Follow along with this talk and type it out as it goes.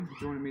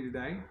joining me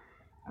today.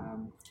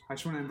 I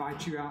just want to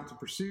invite you out to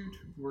Pursuit,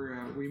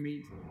 where we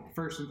meet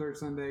first and third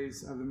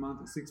Sundays of the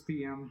month at 6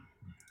 p.m.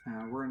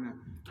 We're in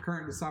a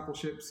current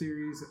discipleship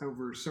series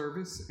over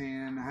service,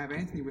 and I have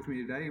Anthony with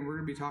me today, and we're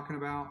going to be talking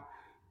about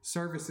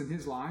service in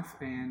his life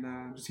and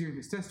just hearing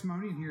his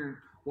testimony and hearing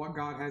what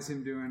God has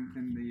him doing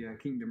in the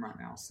kingdom right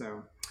now.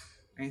 So,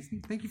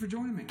 Anthony, thank you for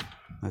joining me.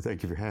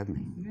 Thank you for having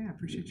me. Yeah,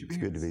 appreciate you being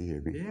here. It's good to be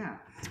here. Yeah.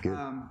 It's good.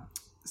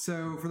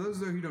 So for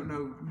those of you who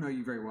don't know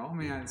you very well, I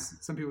mean,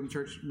 some people in the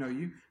church know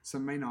you,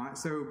 some may not.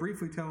 So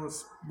briefly tell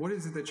us, what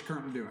is it that you're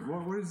currently doing?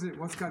 What is it?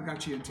 What's God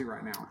got you into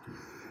right now?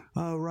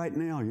 Right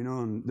now,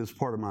 in this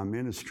part of my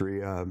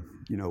ministry,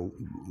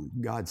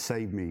 God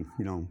saved me,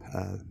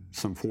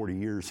 some 40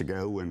 years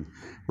ago, and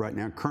right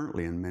now,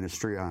 currently in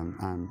ministry,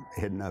 I'm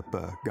heading up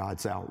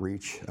God's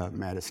Outreach,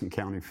 Madison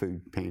County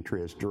Food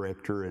Pantry as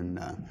director, and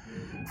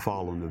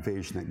following the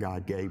vision that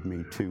God gave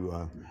me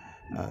to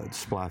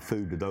supply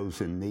food to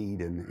those in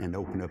need and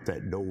open up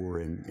that door,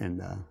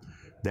 and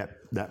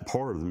that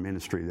part of the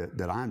ministry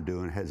that I'm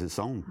doing has its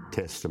own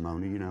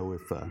testimony.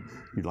 If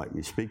you'd like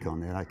me to speak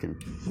on that, I can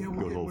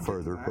go a little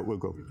further, but we'll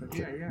go.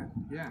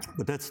 Yeah.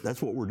 But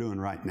that's what we're doing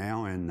right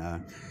now, and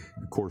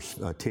of course,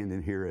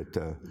 attending here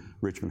at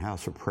Richmond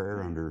House of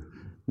Prayer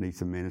underneath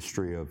the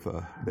ministry of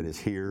that is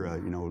here,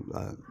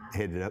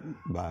 headed up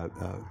by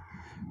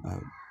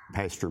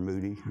Pastor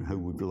Moody, who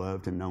we've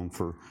loved and known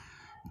for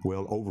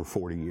over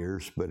 40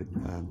 years, but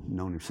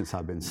known him since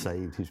I've been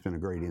saved. He's been a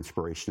great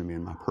inspiration to me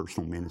in my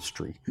personal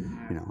ministry,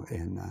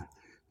 and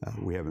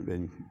we haven't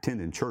been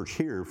attending church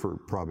here for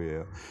probably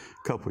a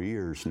couple of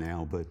years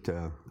now, but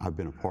I've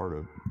been a part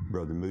of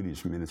Brother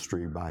Moody's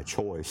ministry by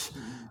choice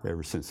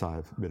ever since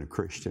I've been a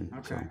Christian.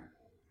 Okay.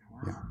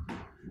 So, wow.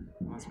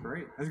 Well, that's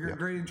great. That's a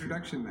great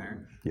introduction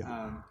there.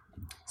 Yeah.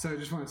 So I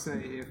just want to say,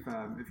 if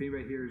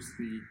anybody hears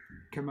the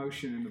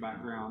commotion in the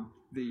background,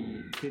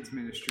 the kids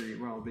ministry,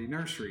 the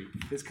nursery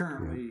is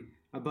currently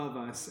above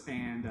us,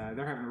 and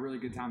they're having a really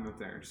good time up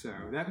there. So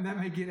that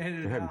may get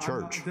edited out. They're having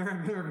church. They're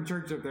having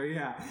church up there,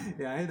 yeah.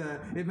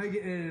 It may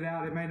get edited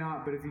out, it may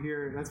not, but if you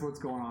hear it, that's what's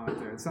going on up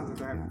there. It sounds like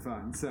they're having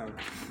fun. So,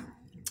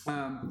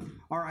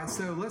 all right,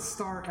 so let's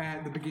start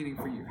at the beginning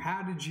for you.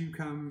 How did you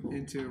come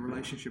into a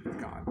relationship with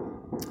God?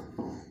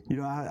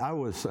 I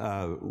was,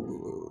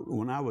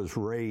 when I was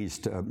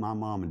raised, my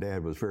mom and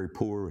dad was very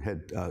poor,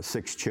 had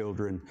 6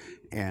 children,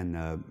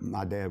 and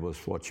my dad was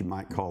what you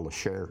might call a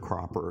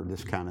sharecropper,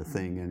 this kind of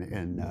thing,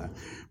 and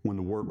when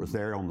the work was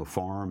there on the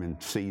farm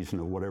and season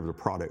of whatever the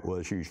product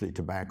was, usually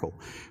tobacco,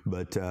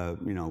 but,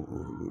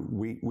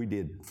 we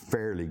did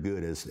fairly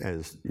good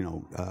as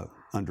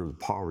under the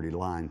poverty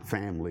line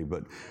family,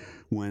 but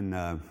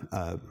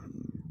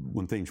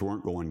when things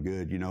weren't going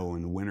good,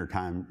 in the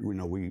wintertime,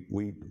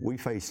 we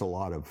faced a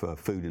lot of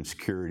food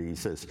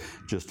insecurities as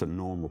just a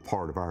normal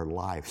part of our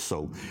life.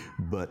 So,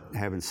 but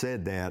having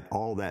said that,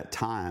 all that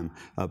time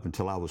up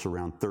until I was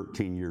around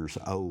 13 years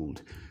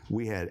old,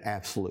 we had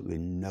absolutely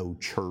no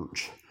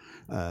church.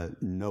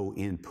 No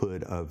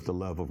input of the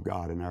love of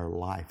God in our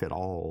life at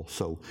all.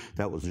 So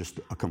that was just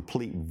a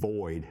complete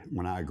void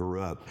when I grew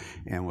up.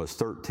 And was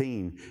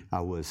 13, I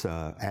was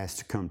asked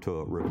to come to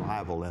a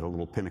revival at a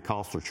little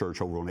Pentecostal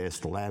church over on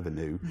Estill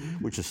Avenue,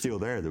 which is still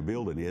there, the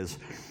building is.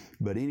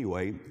 But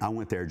anyway, I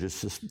went there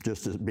just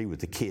to be with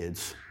the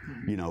kids,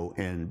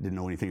 and didn't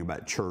know anything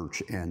about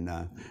church. And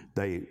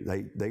they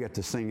got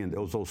to sing, and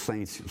those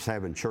saints was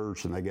having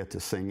church, and they got to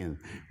sing and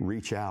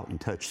reach out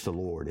and touch the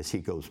Lord as He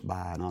goes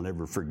by. And I'll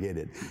never forget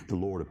it. The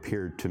Lord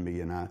appeared to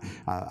me, and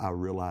I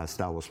realized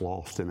I was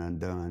lost and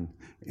undone,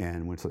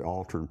 and went to the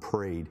altar and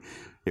prayed.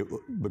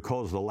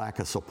 Because of the lack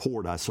of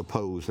support, I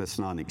suppose, that's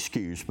not an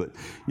excuse, but,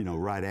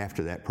 right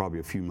after that, probably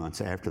a few months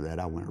after that,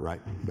 I went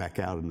right back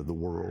out into the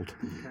world.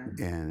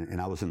 Okay.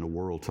 And I was in the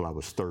world till I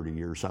was 30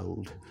 years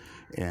old.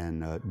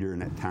 And during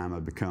that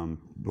time,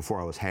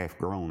 before I was half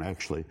grown,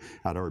 actually,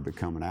 I'd already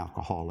become an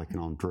alcoholic and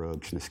on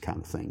drugs and this kind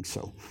of thing.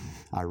 So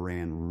I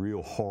ran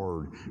real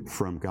hard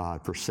from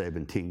God for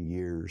 17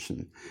 years.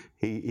 And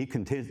he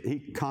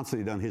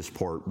constantly done his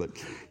part, but,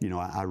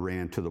 I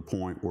ran to the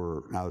point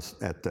where I was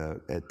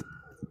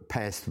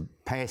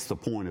past the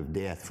point of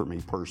death for me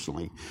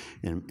personally,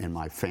 and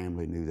my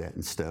family knew that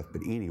and stuff.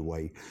 But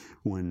anyway,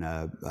 when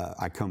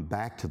I come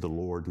back to the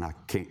Lord, and I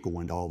can't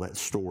go into all that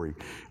story,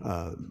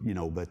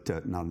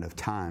 but not enough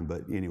time.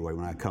 But anyway,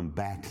 when I come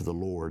back to the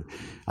Lord,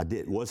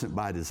 wasn't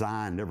by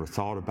design, never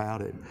thought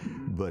about it,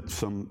 but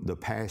the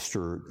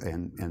pastor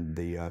and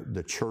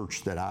the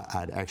church that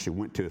I'd actually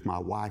went to, if my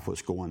wife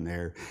was going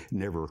there,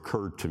 never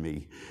occurred to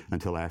me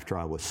until after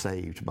I was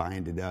saved. But I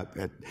ended up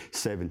at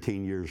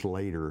 17 years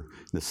later,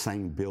 the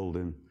same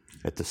building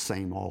at the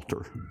same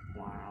altar.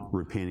 Wow.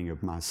 Repenting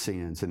of my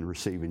sins and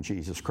receiving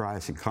Jesus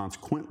Christ, and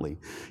consequently,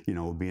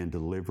 being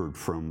delivered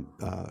from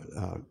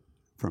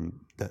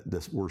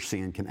where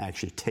sin can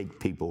actually take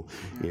people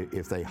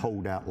if they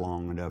hold out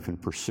long enough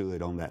and pursue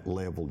it on that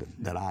level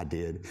that I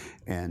did.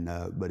 And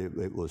but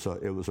it was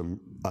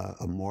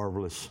a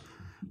marvelous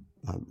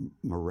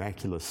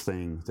miraculous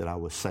thing that I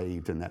was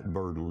saved and that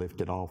burden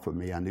lifted off of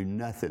me. I knew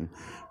nothing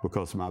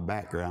because of my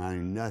background. I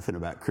knew nothing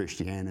about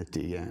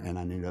Christianity, and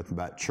I knew nothing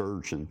about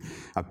church. And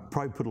I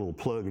probably put a little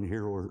plug in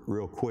here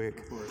real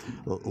quick.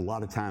 A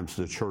lot of times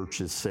the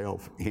church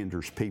itself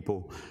hinders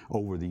people.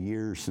 Over the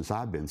years since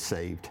I've been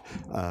saved,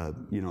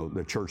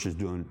 the church is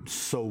doing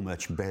so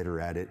much better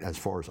at it as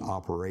far as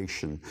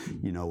operation,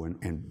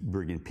 and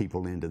bringing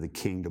people into the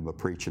kingdom of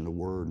preaching the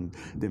word and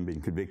them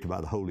being convicted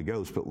by the Holy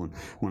Ghost. But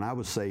when I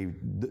was saved,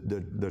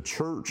 the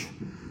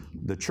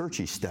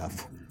churchy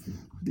stuff,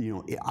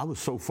 I was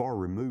so far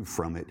removed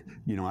from it.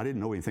 I didn't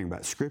know anything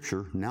about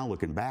Scripture. Now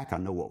looking back, I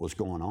know what was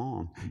going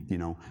on.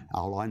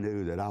 All I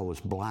knew that I was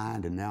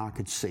blind and now I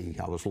could see.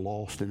 I was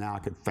lost and now I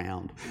could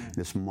found.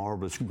 This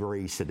marvelous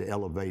grace had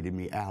elevated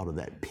me out of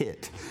that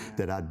pit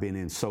that I'd been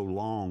in so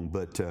long.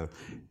 But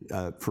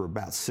for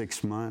about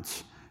 6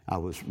 months, I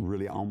was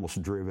really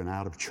almost driven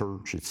out of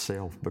church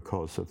itself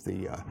because of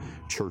the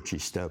churchy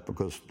stuff.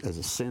 Because as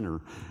a sinner,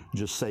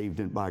 just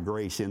saved by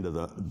grace into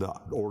the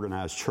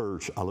organized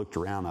church, I looked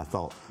around and I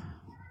thought,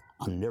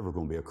 I'm never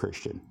going to be a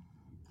Christian.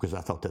 Because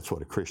I thought that's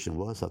what a Christian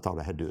was. I thought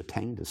I had to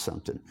attain to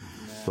something.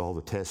 Yeah. So all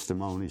the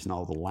testimonies and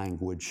all the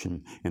language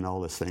and all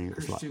this thing.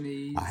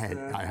 I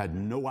had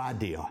no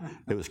idea.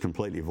 It was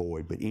completely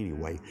void. But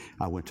anyway,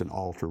 I went to an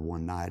altar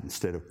one night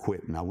instead of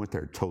quitting. I went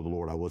there and told the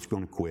Lord I was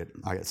going to quit.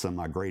 I got some of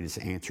my greatest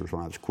answers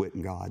when I was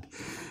quitting God.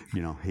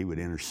 He would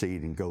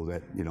intercede and go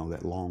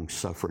that long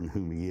suffering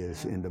whom He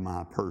is into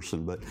my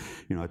person. But,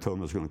 I told Him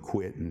I was going to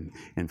quit.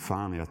 And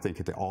finally, I think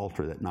at the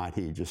altar that night,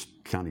 He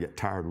just kind of got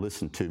tired of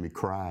listening to me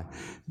cry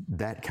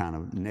that kind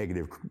of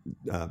negative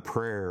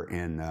prayer,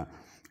 and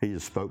He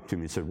just spoke to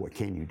me and said, what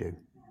can you do?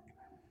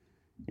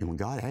 And when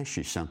God asks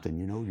you something,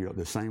 you're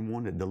the same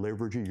one that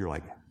delivered you, you're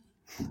like,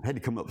 I had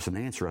to come up with an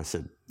answer. I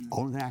said,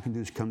 only thing I can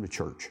do is come to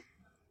church.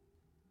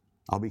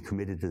 I'll be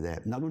committed to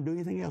that. I'm not going to do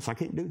anything else. I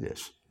can't do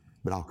this,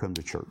 but I'll come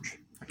to church.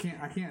 I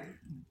can't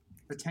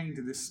attain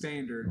to this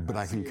standard, but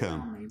I can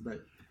come.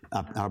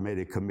 I made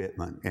a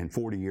commitment, and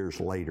 40 years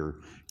later,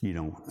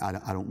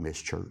 I don't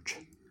miss church.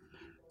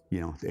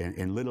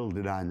 And little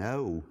did I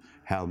know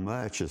how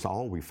much is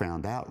all we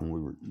found out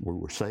when we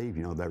were saved.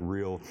 That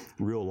real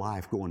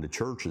life going to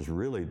church is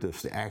really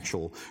just the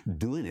actual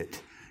doing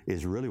it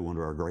is really one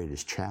of our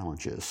greatest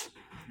challenges.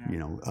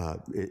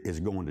 Is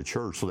going to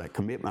church. So that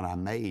commitment I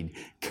made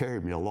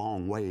carried me a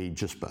long way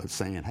just by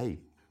saying, hey,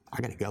 I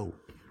got to go.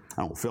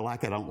 I don't feel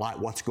like it. I don't like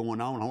what's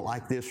going on. I don't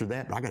like this or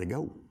that, but I got to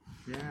go.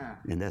 Yeah.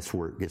 And that's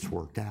where it gets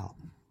worked out.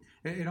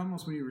 It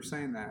almost, when you were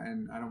saying that,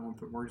 and I don't want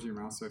to put words in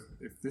your mouth, so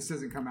if this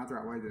doesn't come out the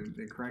right way,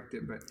 then correct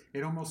it, but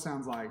it almost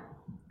sounds like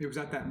it was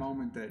at that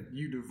moment that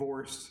you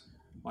divorced,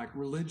 like,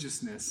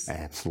 religiousness.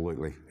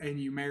 Absolutely.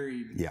 And you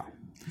married. Yeah.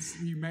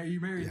 You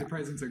married the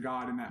presence of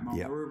God in that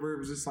moment, where it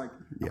was just like,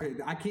 okay,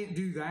 I can't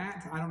do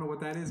that. I don't know what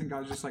that is, and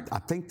God's just like. I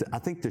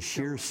think the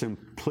sheer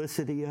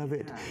simplicity of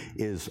it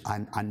is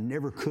I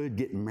never could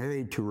get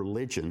married to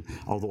religion,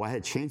 although I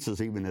had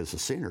chances even as a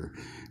sinner.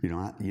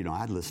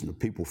 I'd listen to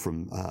people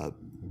from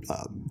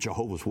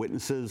Jehovah's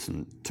Witnesses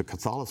and to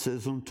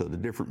Catholicism, to the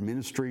different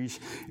ministries,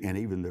 and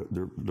even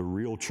the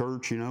real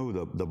church,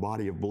 the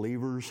body of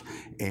believers,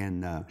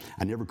 and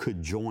I never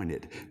could join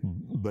it,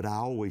 but I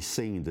always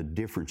seen the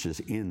differences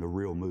in the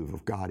real move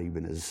of God,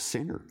 even as a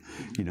sinner,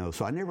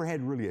 so I never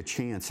had really a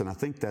chance, and I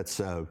think that's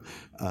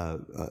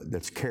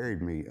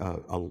carried me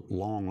a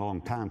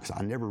long time, because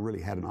I never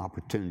really had an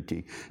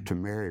opportunity to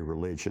marry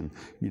religion.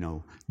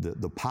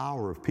 The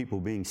power of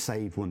people being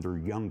saved when they're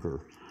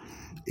younger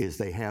is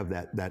they have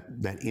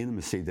that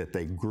intimacy that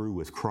they grew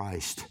with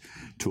Christ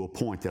to a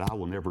point that I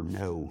will never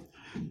know.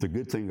 The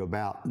good thing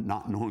about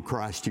not knowing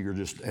Christ, you're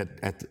just at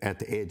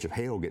the edge of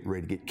hell getting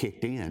ready to get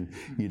kicked in,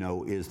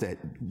 is that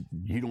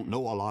you don't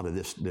know a lot of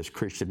this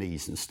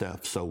Christianese and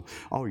stuff. So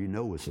all you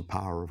know is the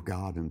power of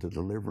God and the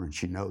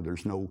deliverance.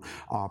 There's no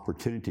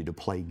opportunity to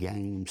play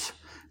games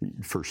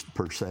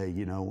per se,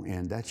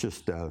 and that's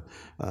just,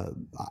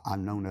 I've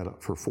known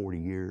that for 40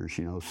 years,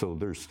 so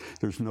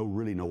there's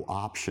really no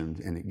option,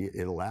 and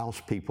it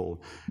allows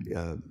people,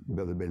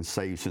 whether they've been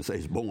saved since they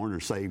was born or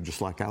saved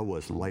just like I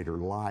was in later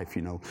life,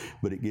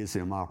 but it gives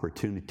them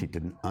opportunity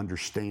to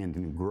understand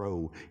and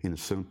grow in the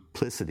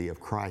simplicity of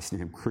Christ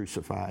and Him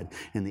crucified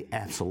and the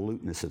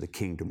absoluteness of the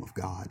kingdom of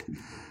God.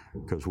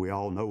 Because we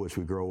all know as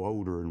we grow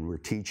older and we're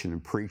teaching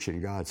and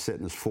preaching, God's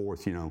setting us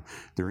forth,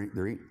 there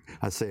ain't,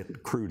 I say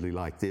it crudely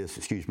like this,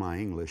 excuse my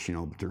English,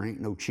 but there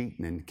ain't no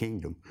cheating in the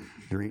kingdom.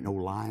 There ain't no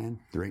lying.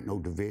 There ain't no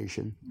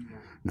division.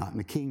 Not in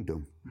the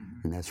kingdom.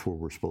 And that's where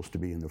we're supposed to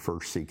be, in the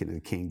first seeking of the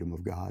kingdom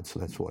of God. So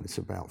that's what it's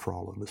about for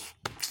all of us.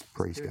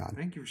 Praise God.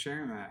 Thank you for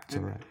sharing that. It's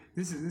all right.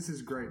 This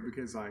is great,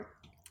 because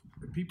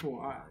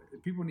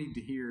people need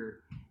to hear,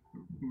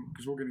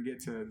 because we're going to get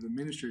to the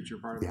ministry that you're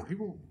part of. Yeah.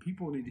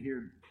 People need to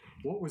hear,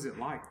 what was it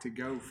like to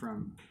go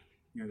from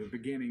the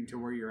beginning to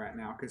where you're at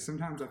now? Because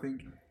sometimes I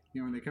think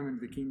when they come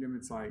into the kingdom,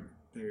 it's like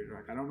they're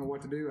like, I don't know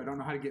what to do. I don't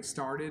know how to get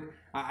started.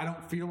 I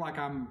don't feel like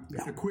I'm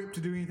equipped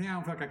to do anything. I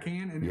don't feel like I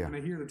can. And when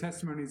I hear the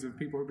testimonies of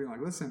people who be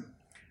like, listen,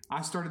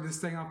 I started this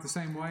thing off the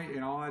same way,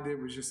 and all I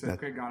did was just say,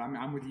 "Okay, God,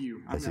 I'm with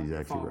you. I'm going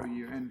to follow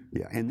you."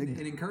 And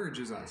it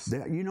encourages us.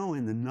 That,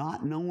 in the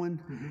not knowing,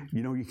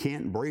 you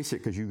can't embrace it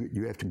because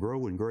you have to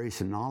grow in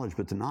grace and knowledge.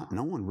 But the not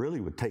knowing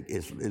really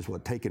is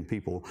what taking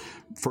people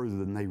further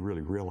than they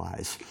really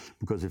realize.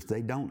 Because if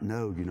they don't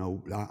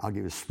know, I'll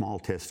give a small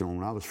testimony.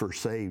 When I was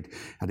first saved,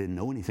 I didn't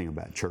know anything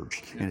about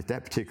church, and at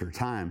that particular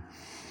time,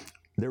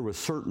 there was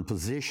certain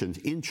positions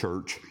in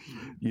church,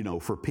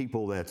 for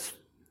people that's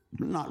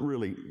not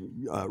really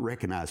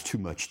recognized too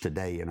much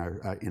today in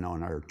our, in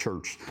our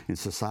church and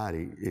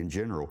society in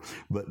general.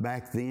 But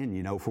back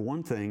then, for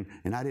one thing,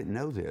 and I didn't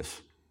know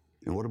this,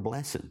 and what a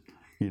blessing,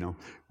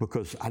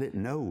 because I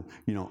didn't know,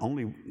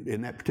 only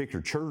in that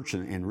particular church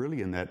and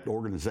really in that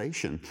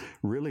organization,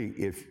 really,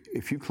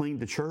 if you cleaned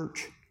the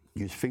church,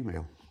 you was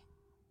female.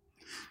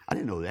 I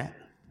didn't know that.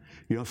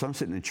 So I'm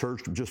sitting in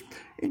church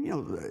and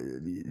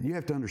you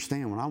have to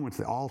understand, when I went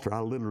to the altar, I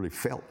literally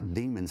felt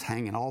demons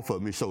hanging off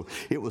of me. So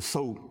it was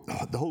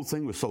the whole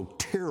thing was so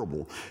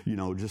terrible,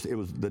 it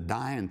was the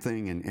dying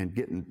thing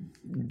and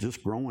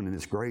just growing in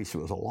this grace. It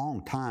was a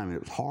long time, and it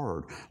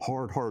was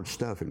hard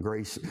stuff, and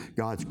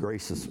God's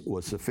grace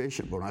was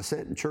sufficient. But when I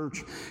sat in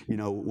church,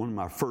 one of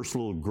my first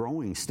little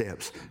growing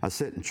steps, I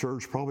sat in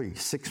church probably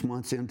 6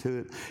 months into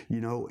it,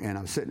 and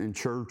I was sitting in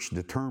church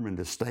determined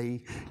to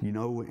stay,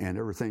 and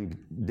everything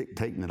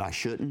dictating that I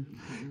shouldn't,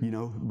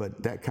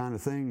 but that kind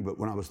of thing. But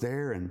when I was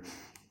there, and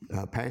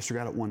pastor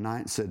got up one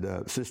night and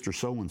said, Sister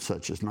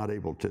so-and-such is not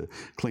able to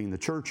clean the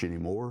church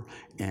anymore,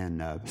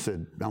 and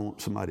said, I want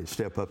somebody to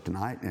step up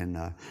tonight and,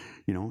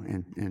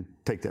 and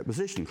take that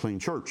position, clean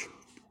church.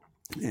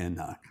 And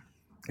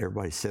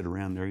everybody sat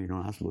around there,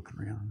 I was looking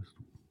around.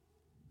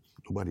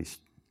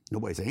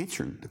 Nobody's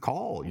answering the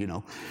call, and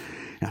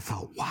I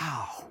thought,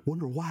 wow,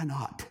 wonder why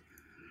not?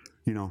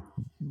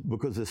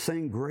 Because the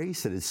same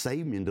grace that has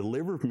saved me and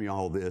delivered me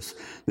all this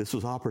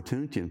was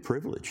opportunity and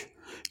privilege,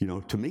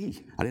 to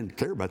me. I didn't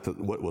care about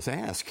what was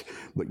asked,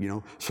 but,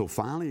 so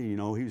finally,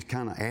 he was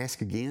kind of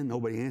asked again.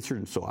 Nobody answered,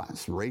 and so I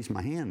just raised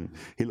my hand.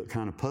 He looked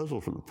kind of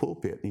puzzled from the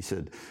pulpit, and he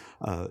said,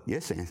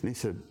 yes, Anthony. He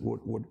said,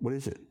 what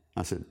is it?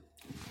 I said,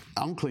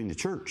 I'm cleaning the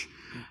church.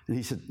 And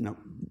he said, no,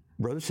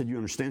 brother, said, you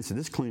understand? I said,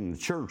 this is cleaning the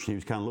church. And he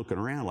was kind of looking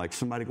around like,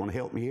 somebody going to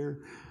help me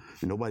here?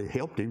 And nobody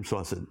helped him, so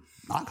I said,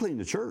 I'll clean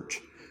the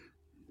church.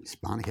 He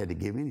finally had to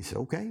give in. He said,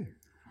 okay.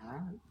 All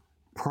right.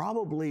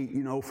 Probably,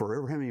 for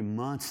ever how many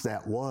months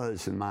that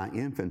was in my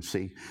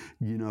infancy,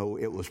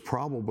 it was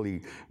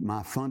probably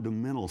my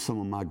fundamental, some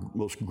of my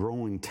most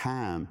growing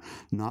time,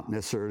 not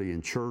necessarily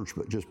in church,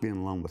 but just being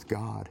alone with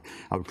God.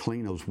 I would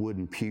clean those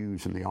wooden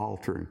pews in the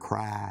altar and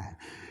cry,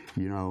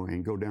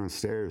 and go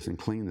downstairs and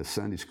clean the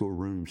Sunday school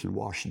rooms and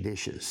wash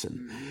dishes.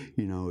 And,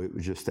 it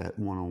was just that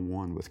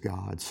one-on-one with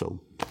God. So,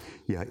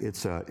 yeah,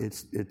 it's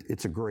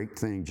a great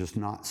thing, just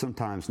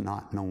sometimes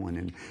not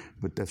knowing.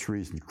 But that's the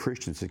reason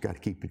Christians have got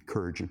to keep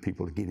encouraging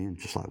people to get in,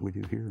 just like we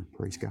do here.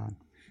 Praise God.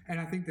 And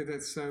I think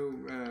that's so,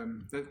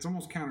 that's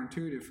almost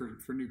counterintuitive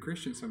for new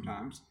Christians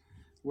sometimes,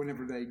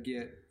 whenever they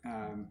get,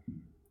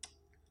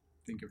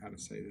 think of how to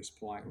say this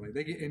politely,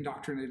 they get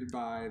indoctrinated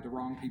by the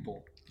wrong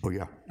people. Oh,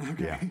 yeah.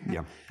 Okay.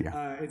 Yeah.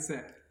 It's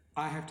that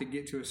I have to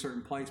get to a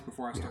certain place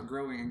before I start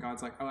growing. And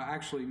God's like, oh,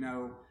 actually,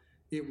 no,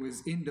 it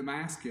was in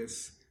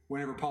Damascus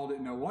whenever Paul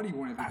didn't know what he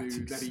wanted to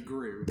do that he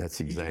grew. That's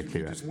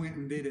exactly right. He just went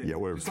and did it. Yeah,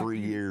 whatever, 3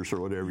 years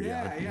or whatever.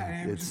 Yeah.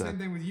 And it was the same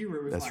thing with you, where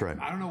it was that's like, right.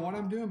 I don't know what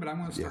I'm doing, but I'm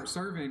going to start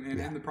serving. And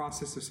in the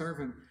process of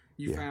serving,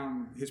 you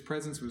found his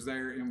presence was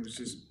there and was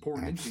just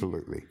pouring into you.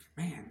 Absolutely.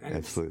 Man,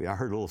 absolutely. I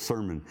heard a little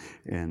sermon,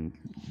 and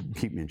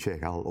keep me in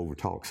check, I'll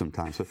overtalk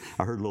sometimes. So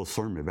I heard a little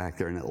sermon back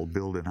there in that little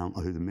building. I don't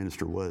know who the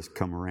minister was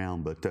come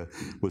around, but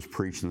was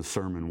preaching the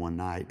sermon one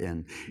night,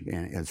 and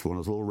it's one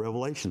of those little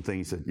revelation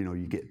things that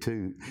you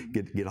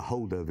get a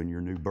hold of in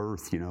your new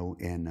birth,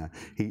 and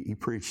he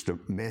preached a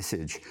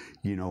message,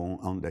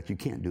 on that you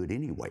can't do it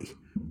anyway,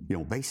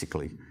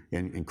 basically,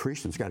 and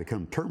Christians got to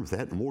come to terms with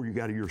that. The more you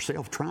got of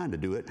yourself trying to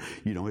do it,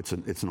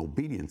 it's an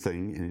obedient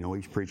thing, and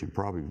he's preaching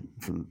probably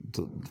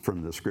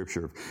from the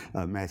scripture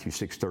of Matthew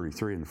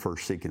 6:33, and the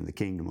first seeking the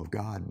kingdom of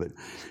God. But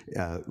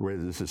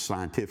whether this is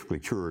scientifically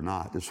true or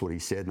not, that's what he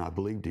said, and I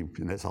believed him,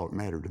 and that's all that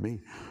mattered to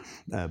me.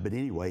 But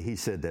anyway, he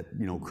said that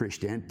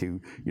Christianity,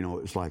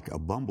 it's like a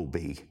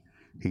bumblebee.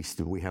 He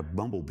said we have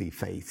bumblebee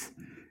faith,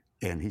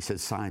 and he said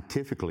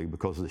scientifically,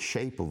 because of the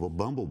shape of a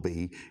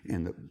bumblebee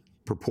and the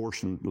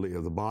proportionally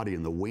of the body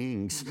and the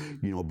wings,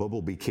 a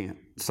bumblebee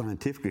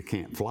scientifically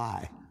can't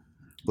fly,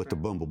 but the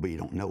bumblebee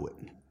don't know it.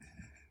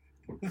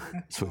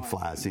 So it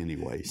flies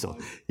anyway. So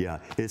yeah,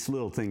 it's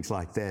little things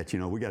like that.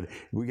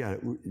 We got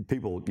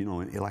people,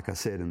 like I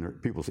said, in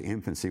people's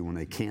infancy, when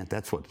they can't,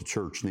 that's what the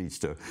church needs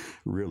to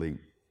really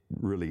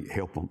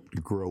help them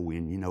grow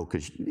in,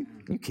 because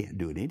you can't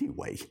do it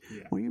anyway.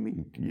 Yeah. What do you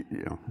mean?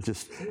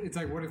 Just it's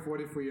like,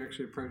 what if we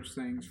actually approach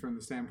things from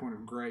the standpoint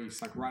of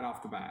grace, like right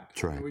off the bat?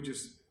 That's right. And we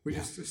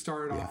just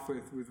started off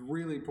with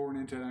really pouring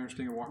into an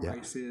understanding of what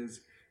grace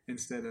is,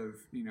 instead of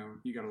you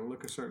got to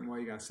look a certain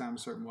way, you got to sound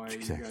a certain way,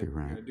 exactly you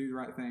got to do the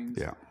right things.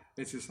 Yeah.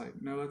 It's just like,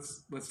 no,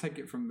 let's take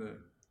it from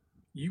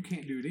you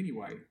can't do it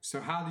anyway. So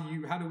how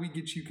do we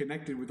get you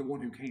connected with the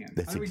one who can?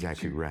 That's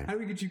exactly right. How do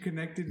we get you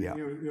connected,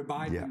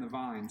 abide in the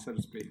vine, so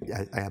to speak?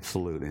 Yeah,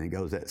 absolutely. And it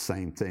goes that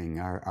same thing.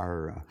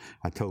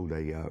 I told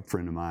a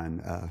friend of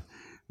mine, a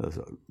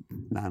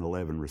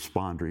 9/11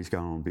 responder, he's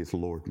gone on to be with the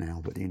Lord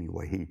now, but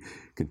anyway, he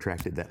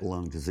contracted that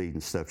lung disease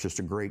and stuff. Just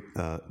a great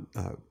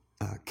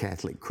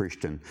Catholic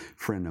Christian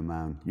friend of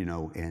mine,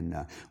 and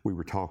we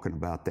were talking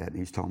about that, and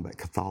he's talking about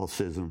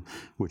Catholicism,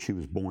 which he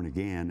was born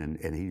again,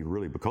 and he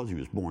really, because he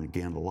was born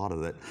again, a lot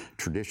of that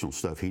traditional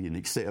stuff he didn't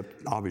accept,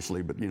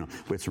 obviously, but we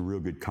had some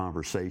real good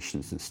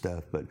conversations and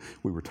stuff. But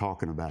we were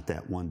talking about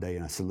that one day,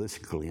 and I said,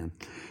 listen, Glenn,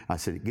 I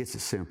said, it gets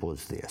as simple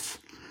as this.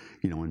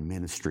 In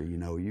ministry,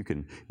 you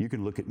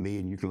can look at me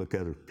and you can look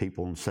at other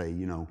people and say,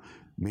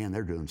 man,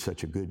 they're doing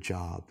such a good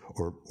job,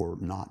 or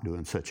not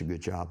doing such a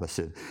good job. I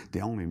said,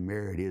 the only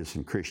merit is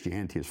in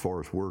Christianity as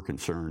far as we're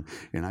concerned.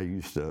 And I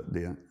used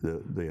the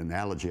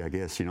analogy, I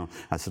guess,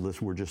 I said,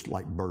 listen, we're just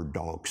like bird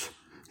dogs.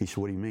 He said,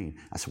 what do you mean?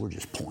 I said, we're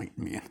just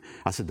pointing, man.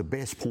 I said, the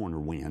best pointer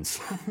wins.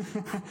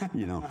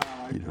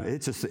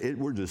 It's just,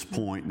 we're just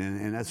pointing.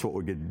 And that's what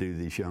we get to do to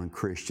these young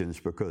Christians,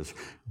 because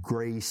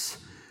grace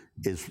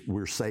is,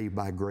 we're saved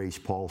by grace,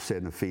 Paul said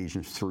in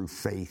Ephesians, through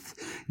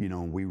faith.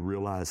 We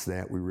realize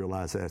that. We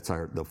realize that's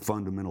the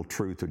fundamental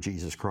truth of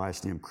Jesus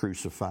Christ and Him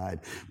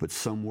crucified. But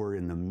somewhere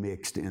in the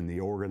mix, in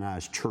the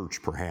organized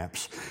church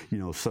perhaps,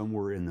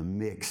 somewhere in the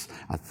mix,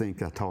 I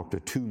think I talked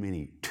to too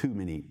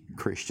many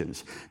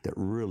Christians that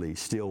really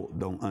still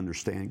don't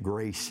understand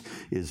grace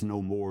is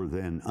no more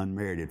than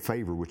unmerited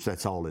favor, which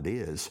that's all it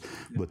is.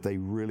 But they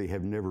really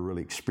have never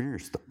really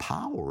experienced the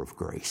power of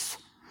grace.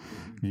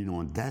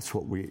 And that's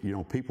what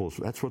people,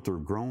 that's what they're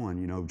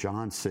growing.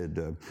 John said,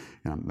 and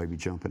I'm maybe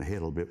jumping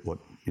ahead a little bit,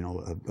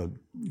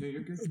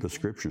 the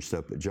scripture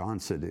stuff, but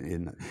John said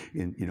in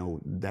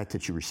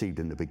that you received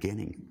in the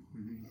beginning.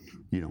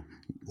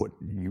 What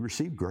you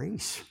received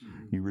grace.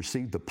 You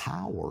received the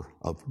power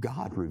of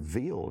God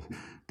revealed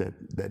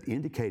that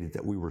indicated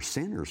that we were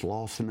sinners,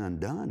 lost and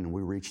undone, and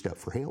we reached up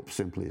for help,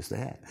 simply as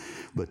that.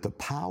 But the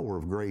power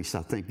of grace,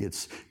 I think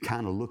it's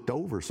kind of looked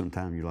over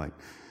sometimes. You're like,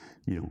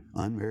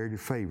 unmerited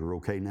favor.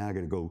 Okay, now I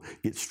got to go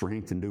get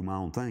strength and do my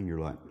own thing. You're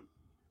like,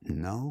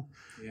 no,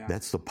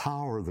 that's the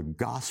power of the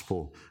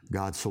gospel.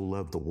 God so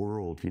loved the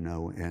world,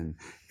 and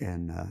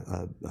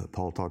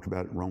Paul talked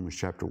about it in Romans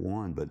chapter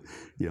 1. But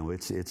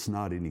it's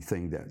not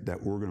anything that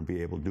we're going to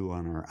be able to do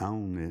on our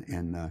own.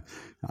 And I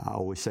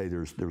always say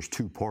there's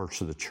two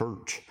parts of the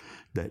church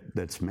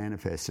that's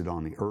manifested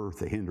on the earth,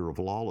 the hinder of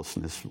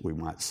lawlessness, we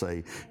might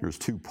say. There's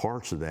two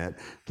parts of that.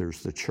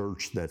 There's the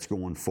church that's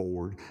going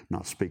forward,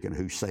 not speaking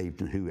who's saved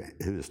and who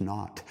is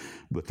not,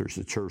 but there's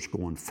the church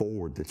going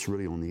forward that's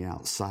really on the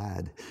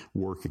outside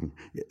working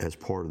as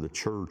part of the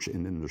church,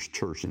 and then there's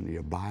church in the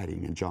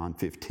abiding in John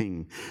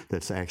 15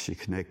 that's actually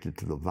connected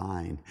to the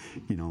vine,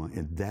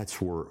 and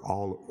that's where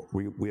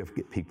we have to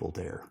get people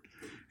there.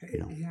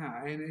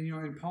 Yeah,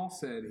 and Paul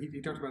said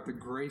he talked about the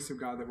grace of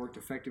God that worked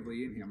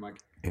effectively in him. Like,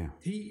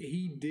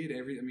 he did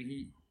everything. I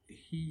mean,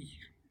 he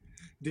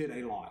did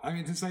a lot. I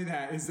mean, to say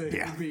that is this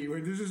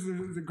is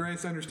the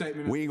greatest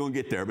understatement. We ain't gonna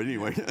get there, but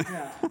anyway.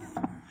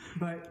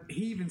 But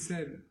he even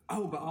said,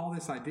 but all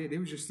this I did, it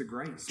was just the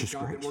grace of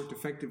God that worked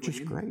effectively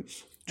in me.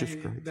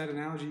 Just grace. That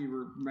analogy you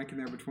were making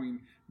there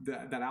between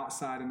that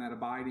outside and that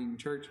abiding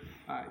church,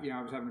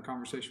 I was having a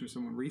conversation with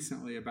someone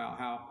recently about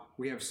how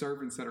we have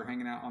servants that are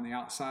hanging out on the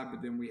outside,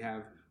 but then we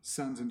have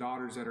sons and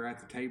daughters that are at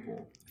the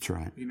table. That's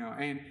right.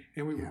 And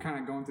we were kind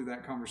of going through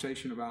that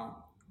conversation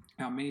about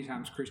how many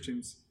times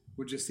Christians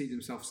would just see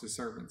themselves as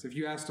servants. If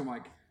you asked them,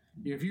 like,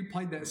 if you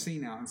played that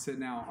scene out and said,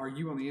 now, are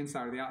you on the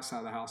inside or the outside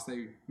of the house?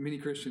 Many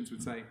Christians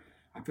would say,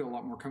 I feel a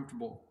lot more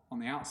comfortable on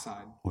the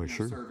outside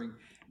serving.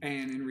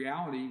 And in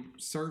reality,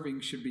 serving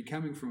should be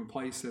coming from a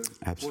place of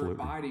we're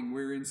abiding,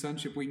 we're in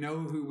sonship, we know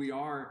who we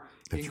are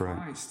in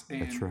Christ,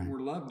 and we're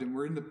loved, and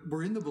we're in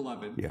the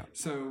beloved. Yeah.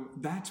 So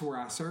that's where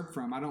I serve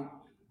from. I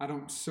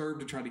don't serve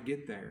to try to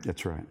get there.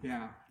 That's right.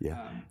 Yeah.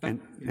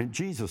 And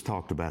Jesus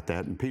talked about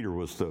that, and Peter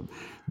was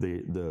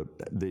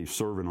the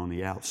servant on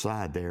the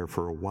outside there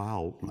for a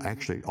while.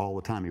 Actually, all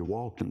the time he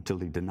walked until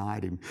he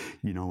denied him,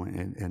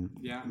 and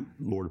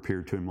Lord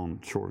appeared to him on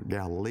the shore of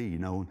Galilee,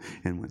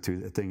 and went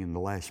through that thing in the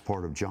last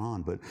part of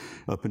John. But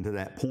up until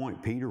that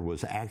point, Peter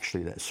was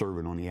actually that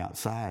servant on the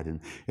outside, and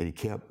he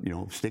kept,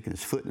 sticking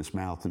his foot in his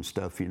mouth and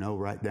stuff,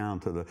 right down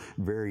to the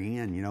very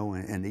end,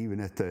 and even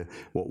at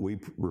what we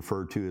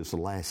refer to as the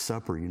Last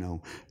Supper,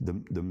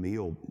 the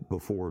meal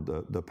before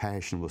the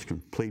Passion was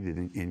completed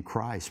in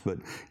Christ. But,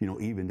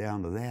 even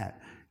down to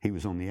that, he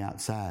was on the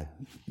outside.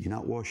 You're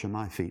not washing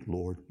my feet,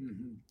 Lord.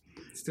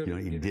 Mm-hmm.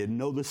 He didn't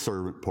know the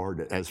servant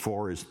part as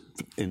far as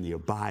in the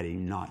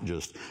abiding, not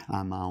just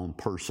I'm my own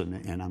person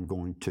and I'm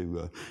going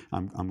to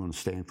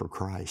stand for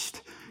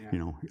Christ. You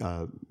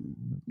know,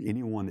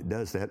 anyone that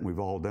does that, and we've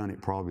all done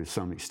it probably to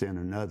some extent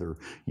or another,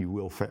 you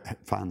will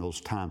find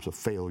those times of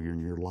failure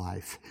in your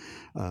life.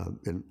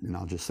 And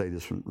I'll just say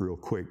this one real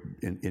quick.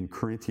 In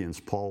Corinthians,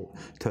 Paul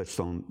touched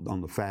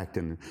on the fact,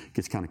 and it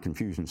gets kind of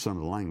confusing some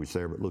of the language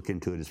there, but look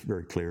into it. It's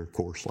very clear, of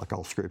course, like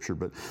all Scripture.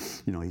 But,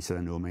 you know, he said,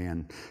 I know a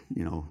man,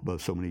 you know,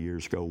 above so many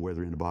years ago,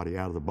 whether in the body,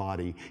 out of the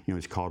body, you know,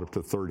 he's caught up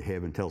to the third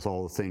heaven, tells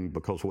all the things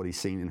because what he's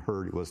seen and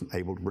heard, he wasn't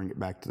able to bring it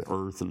back to the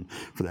earth. And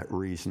for that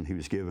reason, he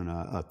was given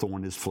a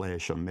thorn in his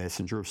flesh, a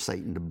messenger of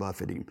Satan to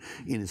buffet him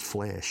in his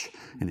flesh,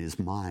 in his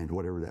mind,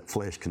 whatever that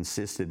flesh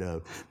consisted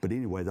of. But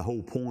anyway, the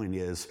whole point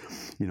is,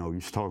 you know,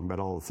 he's talking about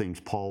all the things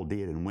Paul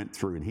did and went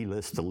through, and he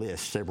lists the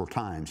list several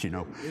times, you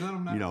know,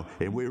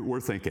 and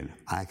we're thinking,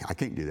 I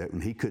can't do that,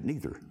 and he couldn't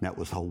either. That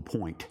was the whole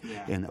point,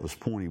 and that was the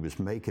point he was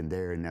making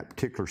there in that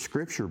particular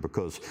scripture,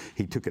 because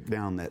he took it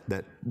down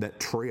that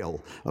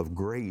trail of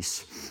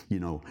grace, you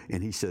know,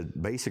 and he said,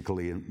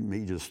 basically, and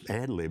me just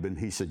ad-libbing,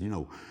 he said, you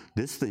know,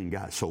 this thing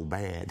got so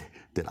bad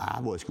that I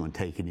wasn't going to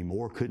take any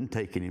more, couldn't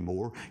take any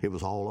more. It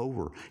was all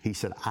over. He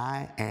said,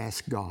 I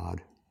asked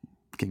God,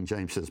 King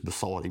James says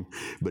besought him,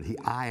 but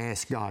I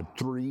asked God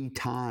 3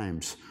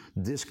 times.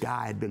 This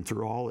guy had been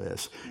through all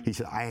this. He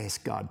said, I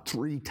asked God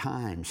 3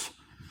 times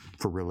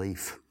for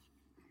relief.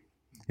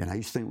 And I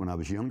used to think when I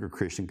was a younger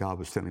Christian, God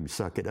was telling me,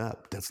 suck it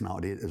up. That's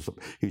not it.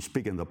 He was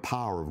speaking of the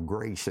power of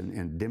grace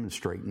and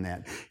demonstrating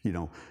that. You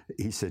know,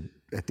 he said,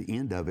 at the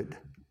end of it,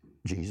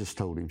 Jesus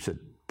told him, said,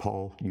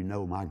 Paul, you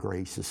know my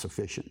grace is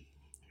sufficient.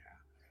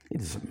 It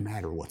doesn't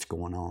matter what's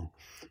going on.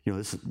 You know,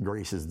 this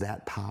grace is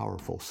that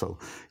powerful. So,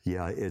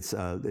 yeah,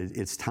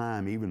 it's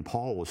time. Even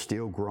Paul was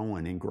still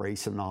growing in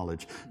grace and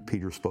knowledge.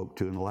 Peter spoke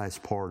to in the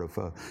last part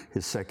of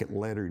his second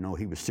letter. You know,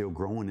 he was still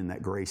growing in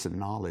that grace and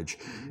knowledge,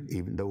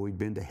 even though he'd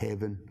been to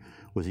heaven.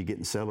 Was he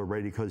getting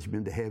celebrated because he'd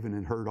been to heaven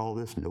and heard all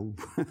this? No.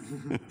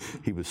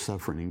 He was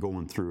suffering and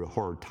going through a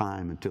hard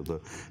time until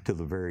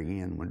the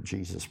very end when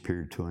Jesus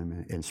appeared to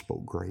him and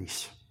spoke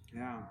grace.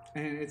 Yeah,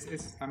 and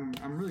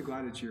I'm really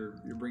glad that you're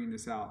bringing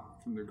this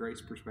out from the grace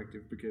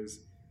perspective,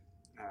 because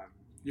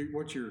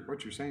what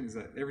you're saying is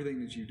that everything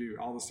that you do,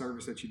 all the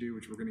service that you do,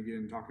 which we're going to get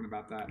into talking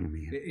about that,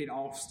 it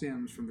all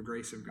stems from the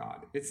grace of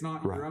God. It's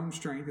not your own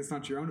strength, it's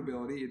not your own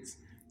ability, it's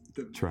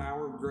the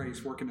power of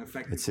grace working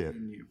effectively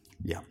in you.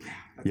 Yeah,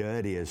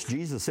 it is.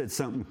 Jesus said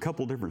something, a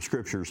couple different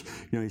scriptures,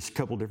 you know, he's a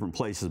couple different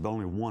places, but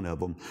only one of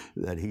them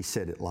that he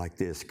said it like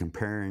this,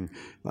 comparing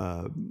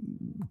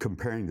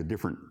the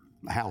different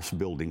house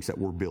buildings that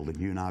we're building,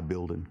 you and I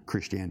building,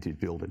 Christianity's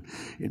building,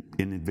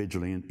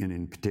 individually and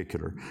in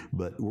particular.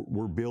 But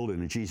we're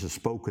building, and Jesus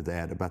spoke of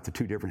that, about the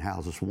 2 different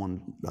houses.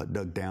 One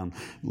dug down,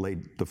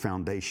 laid the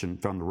foundation,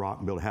 found the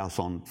rock, built a house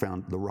on,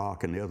 found the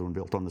rock, and the other one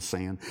built on the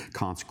sand.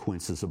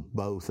 Consequences of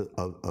both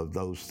of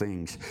those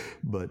things.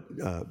 But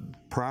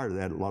prior to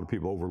that, a lot of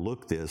people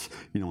overlook this.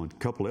 You know, in a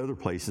couple of other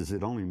places,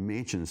 it only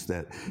mentions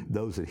that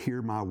those that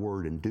hear my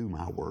word and do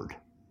my word,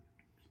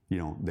 you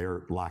know,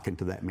 they're likened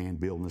to that man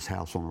building his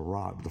house on a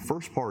rock. The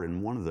first part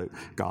in one of the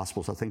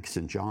Gospels, I think it's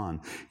in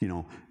John, you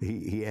know,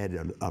 he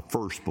added a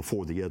first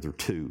before the other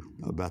 2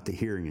 about the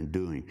hearing and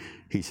doing.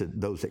 He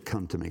said, those that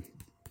come to me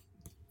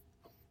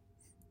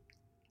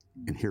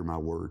and hear my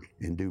word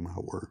and do my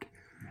word.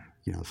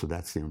 You know, so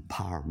that's the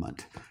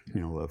empowerment,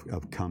 you know,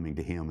 of coming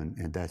to him.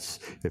 And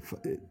that's, if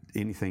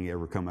anything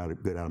ever come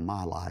good out of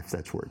my life,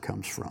 that's where it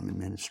comes from in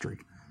ministry,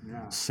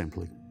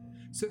 simply.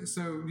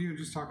 So you know,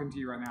 just talking to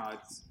you right now,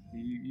 it's,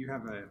 you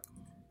have a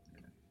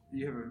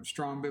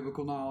strong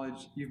biblical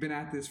knowledge. You've been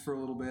at this for a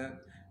little bit.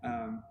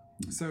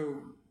 So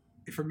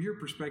from your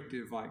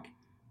perspective, like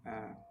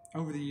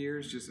over the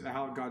years, just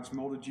how God's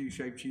molded you,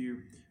 shaped you,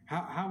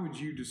 how would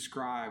you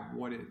describe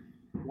what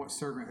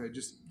servanthood,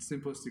 just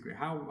simplistically,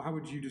 how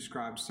would you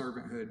describe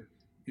servanthood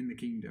in the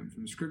kingdom?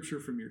 From Scripture,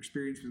 from your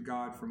experience with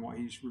God, from what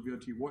He's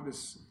revealed to you,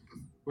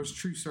 what's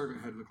true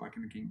servanthood look like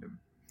in the kingdom?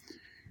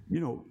 You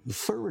know,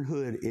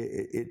 servanthood,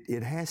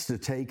 it has to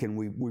take, and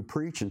we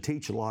preach and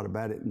teach a lot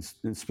about it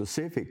in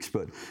specifics,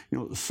 but, you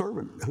know,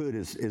 servanthood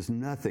is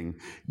nothing.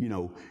 You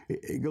know,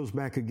 it goes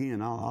back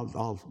again.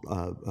 I'll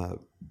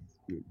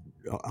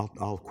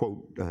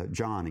quote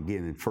John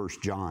again in 1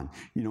 John.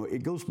 You know,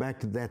 it goes back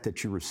to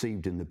that you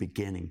received in the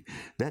beginning.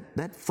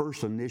 That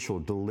first initial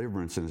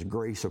deliverance and His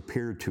grace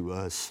appeared to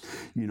us,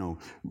 you know,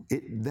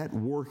 that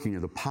working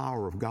of the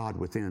power of God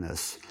within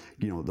us.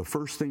 You know, the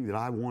first thing that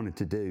I wanted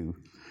to do,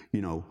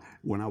 you know,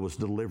 when I was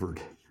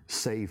delivered,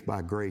 saved by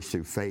grace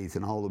through faith,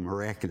 and all the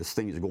miraculous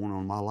things going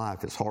on in my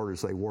life, as hard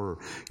as they were,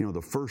 you know,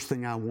 the first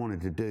thing I wanted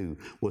to do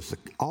was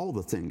all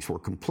the things were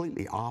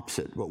completely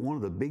opposite. But one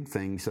of the big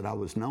things that I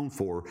was known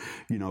for,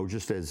 you know,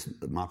 just as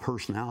my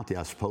personality,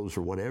 I suppose,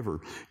 or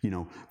whatever, you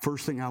know,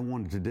 first thing I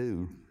wanted to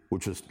do,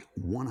 which was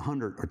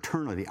 100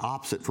 eternally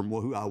opposite from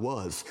who I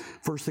was,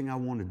 first thing I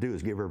wanted to do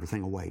is give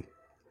everything away.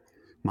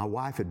 My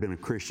wife had been a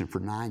Christian for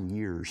 9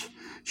 years.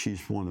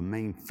 She's one of the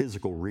main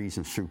physical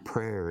reasons through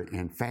prayer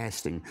and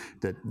fasting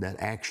that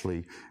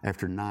actually,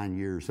 after 9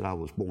 years, that I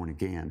was born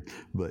again.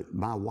 But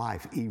my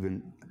wife,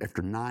 even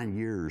after 9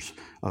 years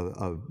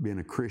of being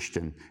a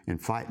Christian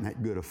and fighting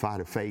that good a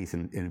fight of faith,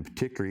 and in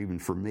particular, even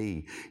for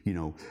me,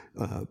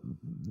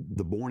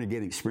 the born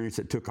again experience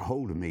that took a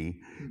hold of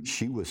me,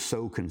 she was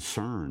so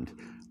concerned,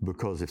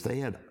 because if they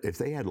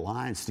had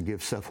lines to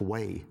give stuff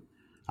away,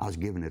 I was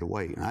giving it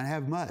away, and I didn't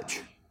have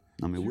much.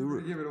 I mean,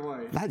 give it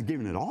away. I had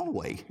given it all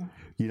away,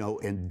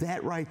 and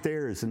that right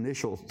there is the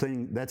initial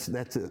thing. That's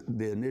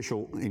the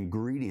initial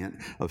ingredient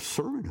of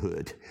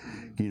servanthood.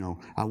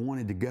 I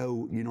wanted to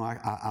go.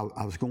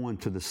 I was going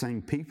to the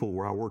same people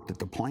where I worked at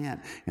the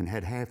plant and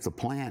had half the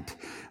plant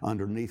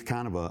underneath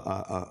kind of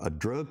a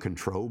drug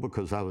control,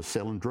 because I was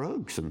selling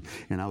drugs, and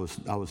I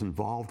was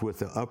involved with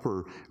the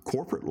upper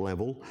corporate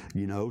level,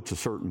 to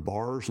certain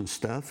bars and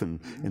stuff,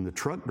 and the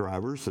truck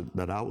drivers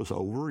that I was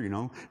over,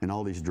 and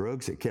all these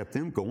drugs that kept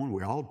them going.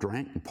 We all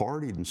drank and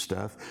partied and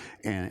stuff,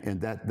 and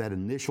that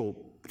initial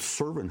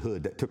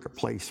servanthood that took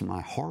place in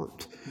my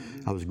heart,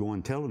 I was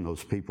going telling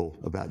those people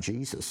about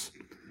Jesus.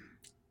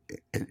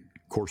 And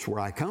of course,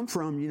 where I come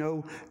from,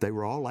 they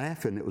were all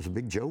laughing. It was a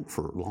big joke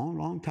for a long,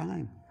 long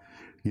time,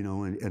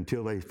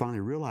 until they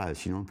finally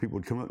realized, people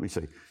would come up to me and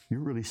say,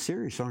 "You're really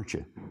serious, aren't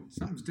you?"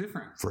 Something's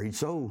different. Afraid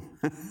so.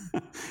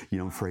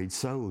 Afraid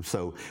so.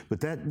 So, but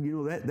that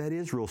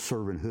is real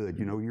servanthood.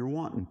 You're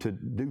wanting to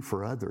do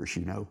for others,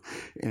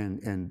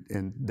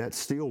 and that's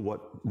still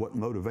what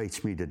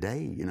motivates me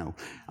today.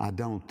 I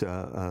don't,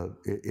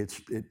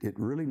 it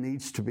really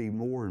needs to be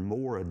more and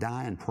more a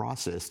dying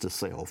process to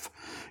self,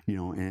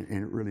 and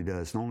it really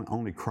does. And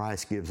only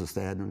Christ gives us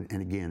that.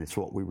 And again, it's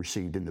what we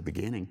received in the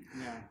beginning.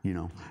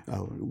 Yeah.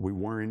 We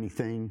weren't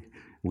anything.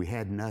 We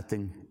had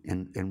nothing,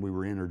 and we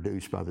were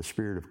introduced by the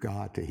Spirit of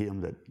God to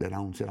Him that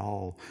owns it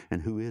all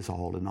and who is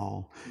all in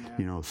all.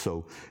 Yeah.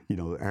 So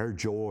our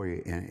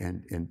joy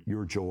and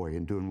your joy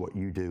in doing what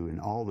you do, and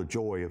all the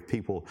joy of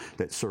people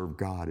that serve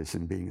God, is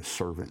in being a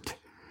servant.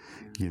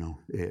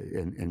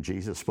 And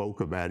Jesus spoke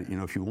about it.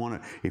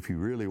 If you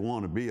really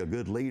want to be a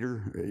good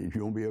leader, if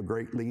you want to be a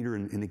great leader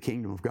in the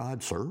kingdom of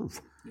God,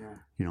 serve.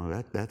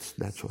 Yeah.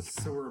 That's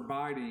what's. So we're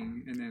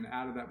abiding, and then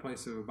out of that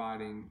place of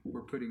abiding,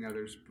 we're putting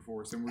others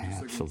before us, and we're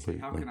just looking to see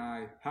how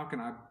can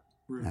I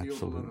reveal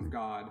the love of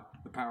God,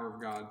 the power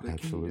of God, the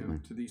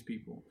kingdom to these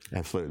people.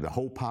 Absolutely, the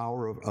whole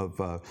power of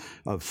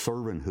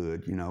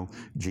servanthood.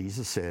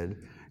 Jesus said,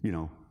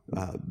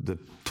 the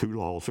two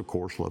laws, of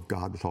course: love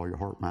God with all your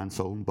heart, mind,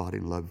 soul, and body,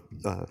 and love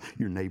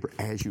your neighbor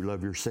as you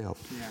love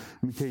yourself. Yeah.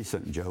 Let me tell you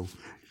something, Joe.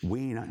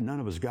 None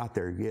of us got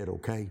there yet,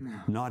 okay?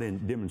 No. Not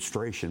in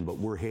demonstration, but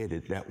we're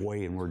headed that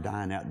way, and we're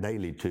dying out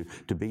daily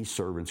to be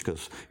servants,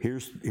 because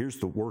here's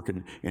the work,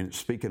 and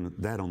speaking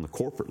of that on the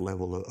corporate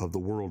level of the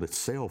world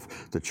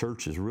itself, the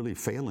church is really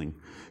failing.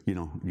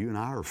 You and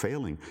I are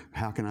failing.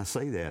 How can I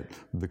say that?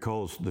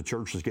 Because the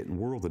church is getting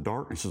world, the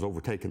darkness is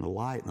overtaking the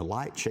light, and the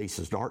light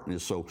chases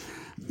darkness. So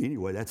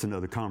anyway, that's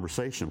another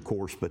conversation, of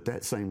course, but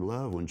that same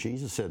love, when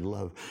Jesus said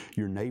love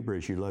your neighbor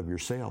as you love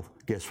yourself,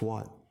 guess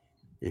what?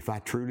 If I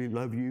truly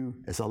love you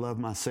as I love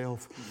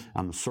myself,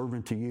 I'm a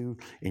servant to you,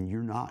 and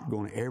you're not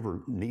going to ever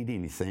need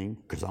anything,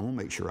 because I'm going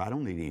to make sure I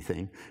don't need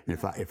anything. And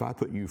if I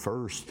put you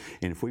first,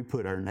 and if we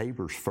put our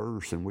neighbors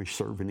first, and we're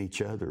serving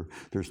each other,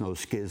 there's no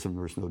schism,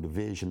 there's no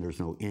division, there's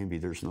no envy,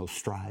 there's no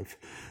strife.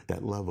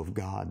 That love of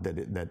God,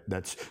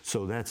 that's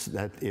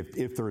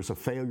if there is a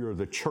failure of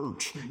the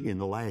church in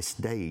the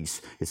last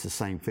days, it's the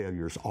same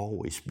failure it's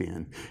always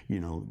been.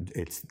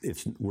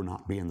 It's we're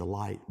not being the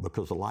light,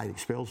 because the light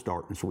expels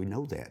darkness. We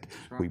know that.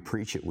 Right. We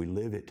preach it, we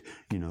live it,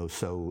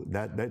 so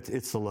that's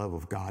it's the love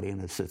of God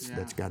in us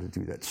that's got to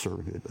do that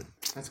servanthood.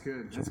 That's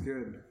good. That's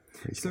good.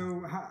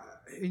 So,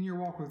 in your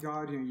walk with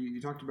God,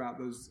 you talked about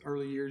those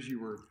early years.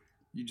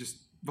 You just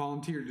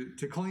volunteered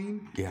to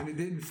clean, and it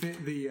didn't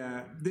fit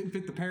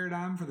the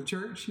paradigm for the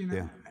church.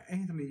 Yeah.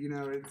 Anthony,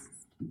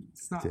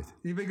 it's not.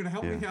 Anybody going to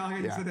help me?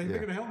 Like I said, anybody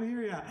going to help me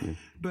here? Yeah.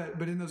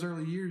 But in those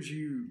early years,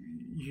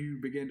 you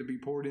began to be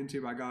poured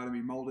into by God and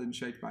be molded and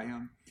shaped by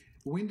Him.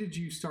 When did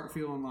you start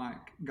feeling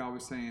like God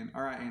was saying,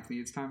 "All right, Anthony,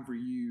 it's time for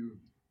you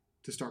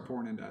to start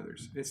pouring into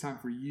others. It's time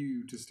for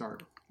you to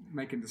start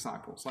making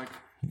disciples"? Like,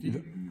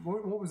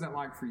 what was that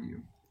like for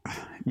you?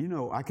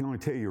 I can only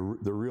tell you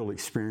the real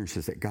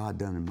experiences that God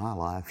done in my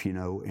life,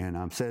 and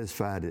I'm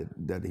satisfied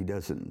that He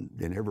doesn't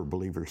in every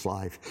believer's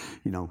life.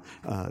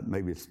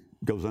 Maybe it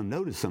goes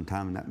unnoticed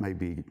sometime, and that may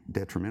be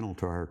detrimental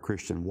to our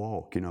Christian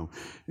walk,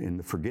 in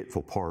the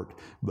forgetful part.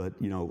 But,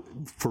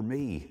 for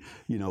me,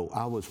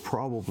 I was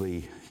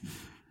probably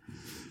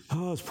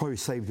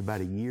saved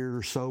about a year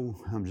or so.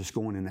 I'm just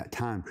going in that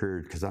time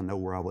period because I know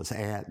where I was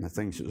at and the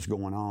things that was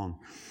going on.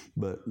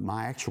 But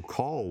my actual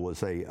call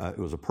was it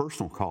was a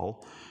personal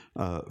call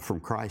from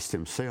Christ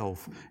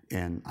Himself,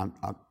 and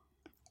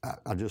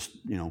I just,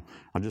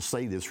 I'll just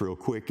say this real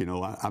quick.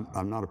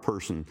 I'm not a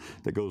person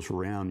that goes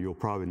around. You'll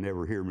probably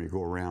never hear me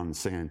go around and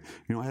saying,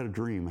 I had a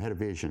dream, I had a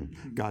vision.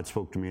 God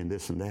spoke to me in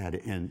this and that.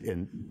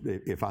 And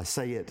if I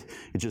say it,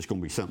 it's just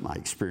going to be something I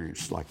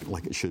experienced,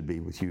 like it should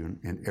be with you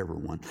and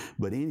everyone.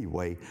 But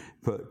anyway,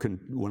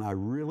 when I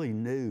really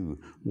knew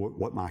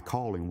what my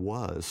calling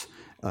was,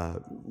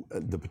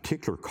 the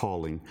particular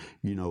calling,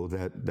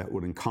 that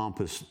would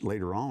encompass,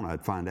 later on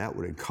I'd find out,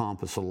 would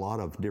encompass a lot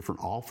of different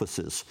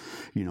offices,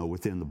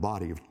 within the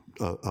body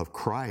of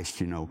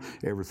Christ,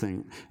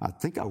 everything. I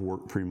think I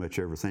worked pretty much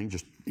everything,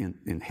 just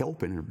in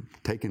helping and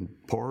taking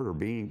part or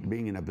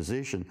being in a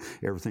position,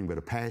 everything but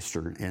a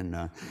pastor. And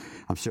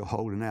I'm still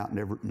holding out.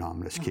 No,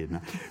 I'm just kidding.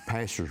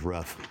 Pastor's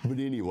rough. But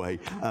anyway,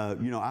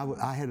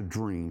 I had a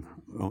dream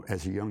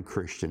as a young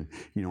Christian.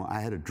 I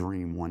had a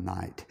dream one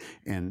night.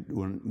 And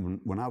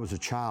when I was a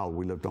child,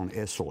 we lived on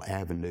Ethel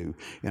Avenue.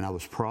 And I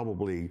was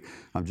probably,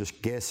 I'm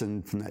just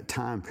guessing from that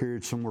time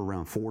period, somewhere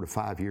around 4 to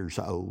 5 years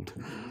old.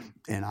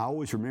 And I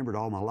always remembered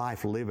all my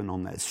life living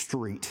on that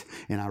street.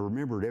 And I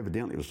remembered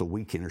evidently it was the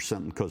weekend or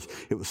something, because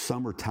it was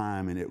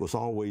summertime and it was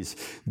always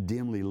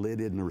dimly lit,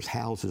 and there was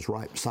houses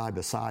right side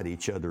by side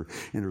each other.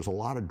 And there was a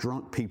lot of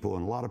drunk people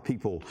and a lot of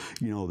people,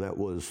 that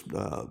was,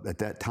 at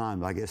that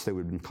time, I guess they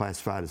would have been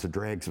classified as the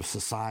dregs of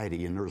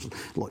society. And there was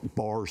like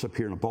bars up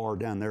here and a bar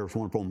down there. There was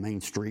one up on Main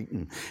Street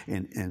and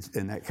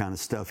that kind of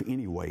stuff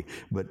anyway.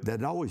 But that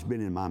had always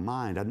been in my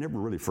mind. I never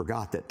really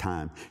forgot that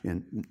time.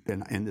 And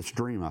in this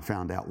dream, I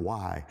found out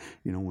why.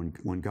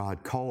 When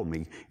God called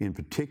me, in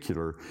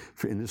particular,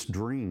 in this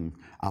dream,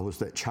 I was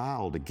that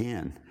child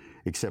again,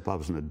 except I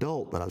was an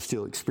adult, but I was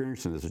still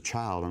experiencing it as a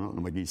child. I don't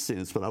know if it makes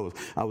sense, but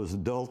I was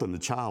adult and a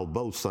child,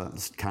 both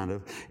sides, kind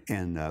of.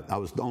 And I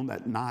was on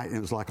that night, and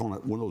it was like on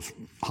one of those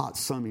hot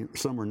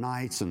summer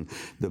nights, and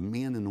the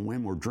men and the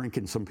women were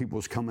drinking. Some people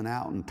was coming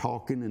out and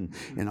talking,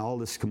 and all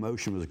this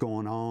commotion was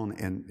going on.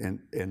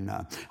 And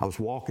I was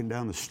walking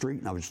down the street,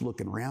 and I was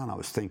looking around. I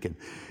was thinking,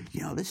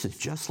 this is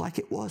just like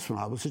it was when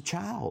I was a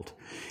child.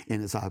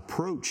 And as I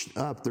approached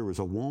up, there was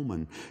a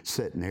woman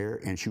sitting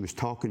there, and she was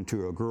talking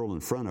to a girl in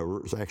front of her.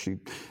 It was actually,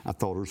 I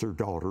thought it was her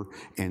daughter,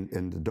 and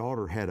the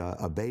daughter had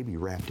a baby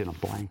wrapped in a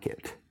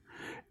blanket.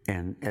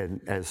 And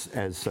as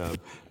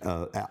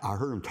I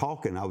heard them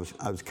talking, I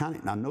was kind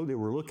of, I know they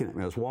were looking at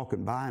me. I was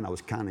walking by, and I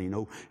was kind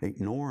of,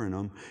 ignoring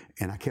them.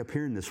 And I kept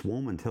hearing this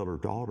woman tell her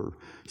daughter,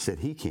 said,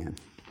 he can.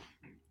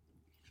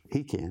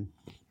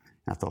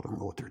 I thought, I don't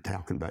know what they're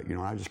talking about.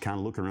 I just kind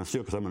of looking around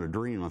still because I'm in a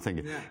dream. I'm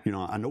thinking,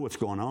 I know what's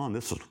going on.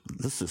 This is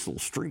this little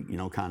street,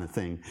 kind of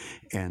thing.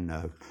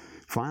 And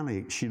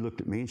finally, she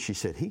looked at me and she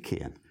said, he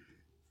can.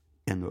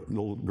 And the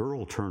little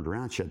girl turned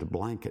around. She had the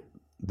blanket,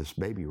 this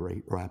baby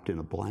wrapped in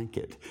a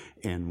blanket.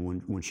 And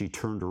when she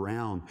turned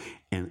around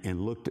and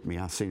looked at me,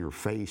 I seen her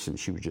face, and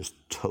she was just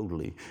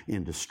totally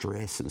in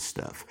distress and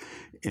stuff.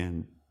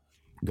 And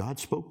God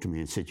spoke to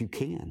me and said, you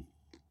can.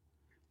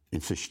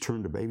 And so she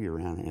turned the baby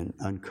around and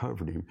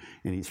uncovered him,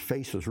 and his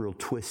face was real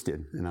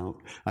twisted. And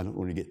I don't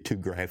want to get too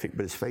graphic,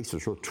 but his face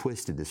was real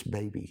twisted, this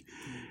baby.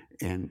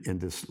 And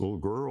this little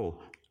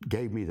girl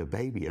gave me the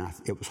baby, and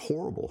it was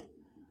horrible.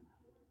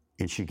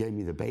 And she gave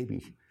me the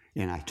baby,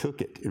 and I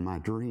took it in my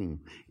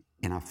dream,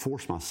 and I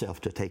forced myself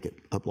to take it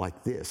up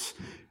like this,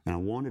 and I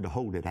wanted to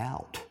hold it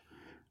out.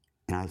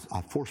 And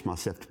I forced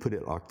myself to put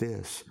it like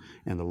this,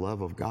 and the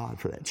love of God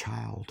for that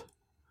child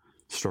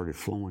started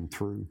flowing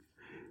through.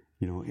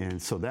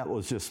 And so that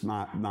was just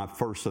my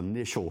first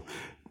initial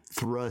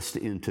thrust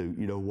into,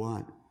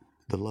 what?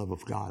 The love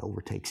of God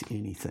overtakes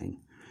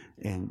anything.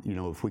 And,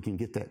 if we can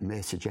get that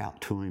message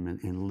out to him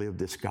and live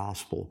this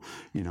gospel,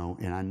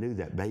 and I knew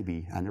that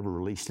baby, I never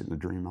released it in the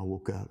dream. I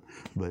woke up,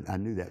 but I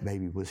knew that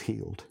baby was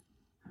healed.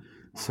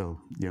 So,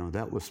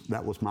 that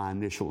was my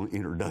initial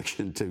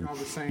introduction to, I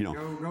was saying, go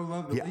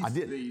love the least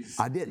of these.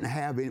 I didn't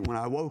have any, when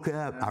I woke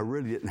up, I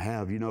really didn't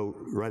have,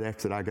 right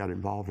after that I got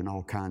involved in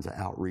all kinds of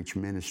outreach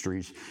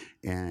ministries,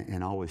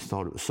 and I always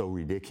thought it was so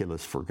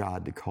ridiculous for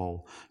God to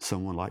call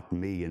someone like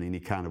me and any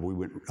kind of, we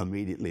went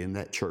immediately in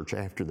that church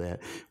after that,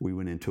 we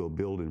went into a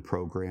building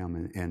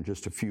program, and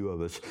just a few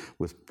of us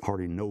with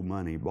hardly no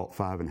money bought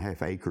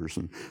 5.5 acres,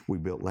 and we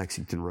built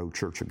Lexington Road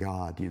Church of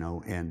God,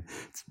 and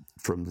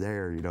from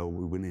there,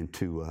 we went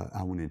into,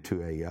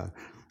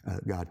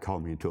 God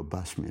called me into a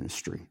bus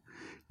ministry,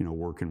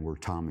 working where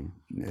Tommy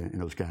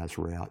and those guys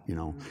were out,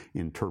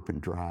 in Turpin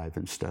Drive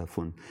and stuff,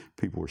 when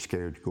people were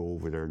scared to go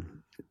over there,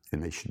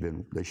 and they should have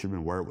been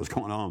aware of what was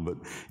going on. But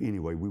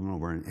anyway, we went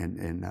over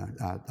and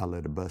I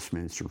led a bus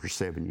ministry for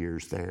 7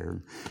 years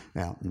there,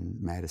 out in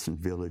Madison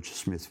Village,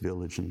 Smith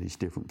Village, and these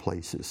different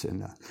places,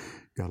 and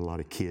got a lot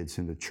of kids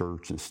in the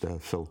church and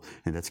stuff. So,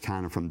 and that's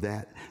kind of from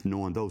that,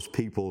 knowing those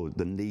people,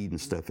 the need and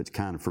stuff, it's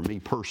kind of, for me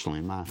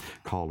personally, my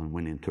calling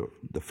went into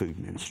the food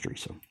ministry.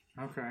 So.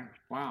 Okay.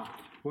 Wow.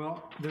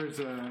 Well, there's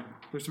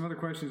some other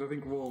questions I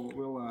think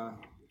we'll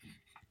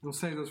we'll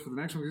save those for the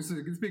next one. This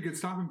will be a good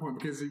stopping point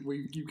because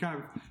you've kind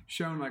of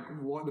shown like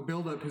what the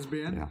buildup has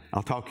been. Yeah,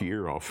 I'll talk your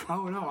ear off.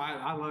 Oh no,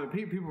 I love it.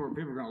 People are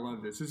going to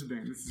love this. This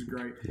is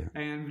great. Yeah.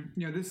 And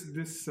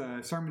this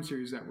sermon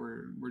series that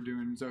we're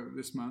doing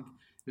this month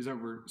is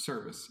over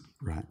service.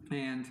 Right.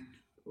 And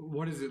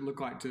what does it look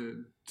like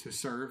to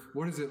serve?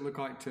 What does it look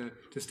like to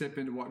step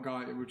into what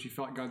you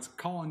feel like God's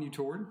calling you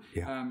toward?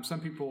 Yeah. Some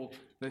people,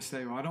 they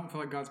say, well, I don't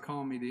feel like God's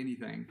calling me to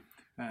anything.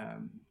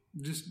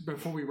 Just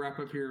before we wrap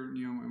up here,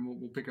 and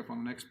we'll pick up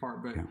on the next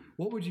part, but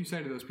what would you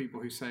say to those people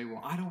who say,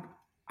 well, I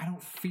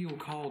don't feel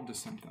called to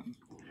something.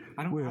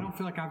 I don't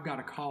feel like I've got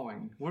a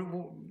calling. What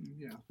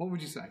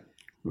would you say?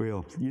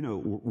 Well,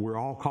 we're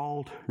all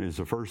called is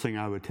the first thing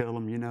I would tell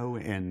them,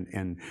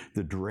 and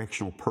the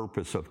directional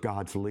purpose of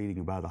God's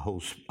leading by the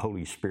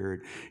Holy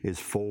Spirit is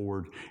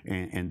forward,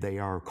 and they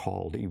are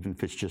called, even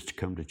if it's just to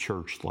come to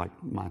church like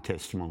my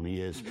testimony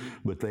is,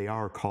 but they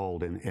are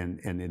called,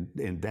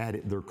 and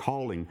that their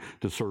calling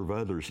to serve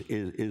others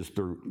is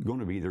they're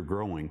going to be, they're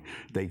growing.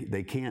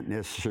 They can't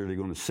necessarily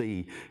going to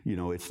see,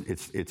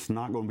 it's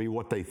not going to be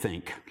what they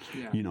think,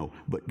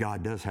 but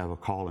God does have a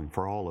calling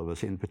for all of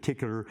us. In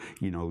particular,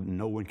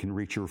 no one can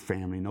reach your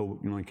family. No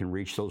one can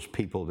reach those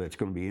people that's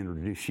going to be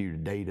introduced to you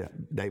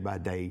day by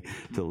day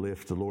to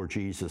lift the Lord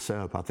Jesus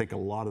up. I think a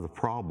lot of the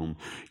problem,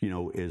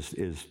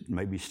 is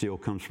maybe still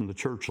comes from the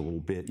church a little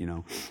bit.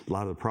 A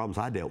lot of the problems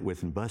I dealt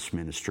with in bus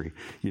ministry,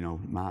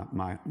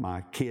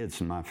 my kids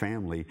and my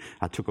family,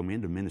 I took them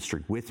into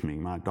ministry with me.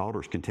 My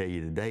daughters can tell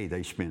you today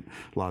they spent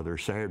a lot of their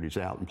Saturdays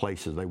out in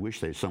places they wish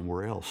they were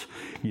somewhere else,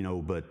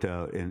 but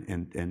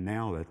and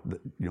now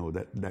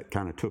that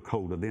kind of took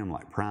hold of them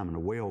like priming a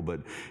well,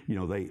 but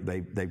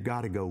they've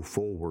got to go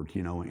forward,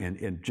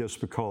 and just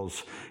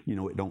because,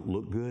 it don't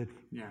look good.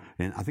 Yeah.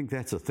 And I think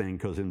that's a thing,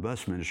 because in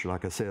bus ministry,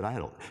 like I said, I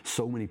had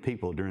so many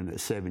people during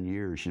that 7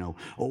 years,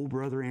 oh,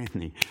 Brother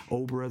Anthony,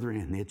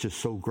 it's just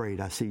so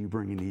great. I see you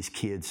bringing these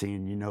kids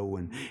in,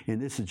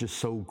 and this is just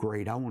so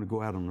great. I want to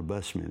go out on the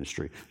bus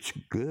ministry. It's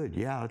good.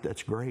 Yeah,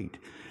 that's great.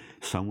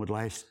 Some would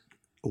last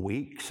a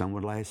week, some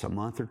would last a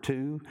month or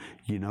two,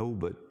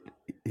 but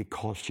it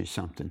costs you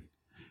something,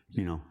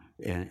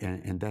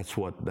 And that's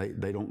what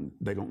they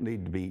don't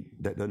need to be,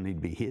 that doesn't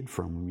need to be hid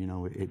from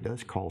them. It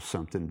does cost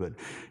something, but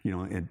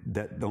and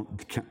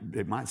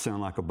it might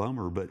sound like a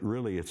bummer, but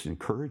really it's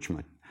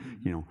encouragement.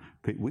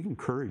 We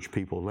encourage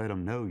people, let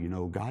them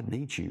know, God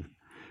needs you.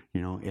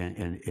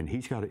 And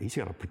he's got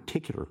a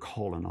particular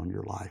calling on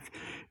your life,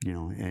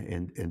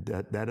 and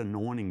that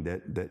anointing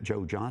that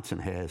Joe Johnson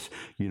has,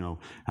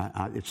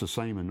 it's the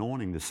same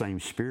anointing, the same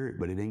spirit,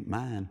 but it ain't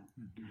mine.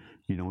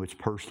 It's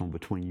personal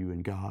between you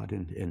and God,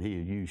 and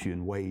He'll use you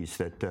in ways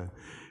that,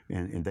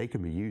 and they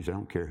can be used. I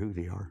don't care who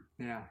they are.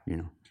 Yeah,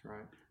 that's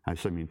right.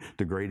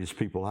 The greatest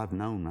people I've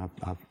known,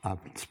 I've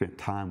spent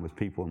time with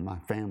people in my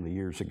family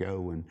years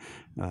ago, and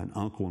an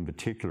uncle in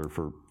particular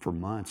for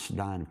months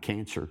dying of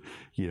cancer,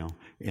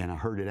 and I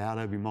heard it out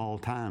of him all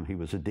the time. He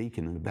was a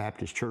deacon in the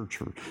Baptist church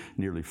for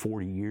nearly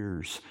 40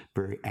 years,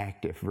 very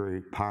active,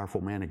 very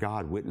powerful man of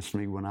God, witnessed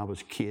me when I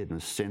was a kid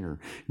and a sinner,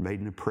 made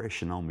an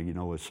impression on me,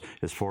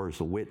 as far as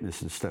the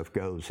witness and stuff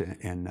goes,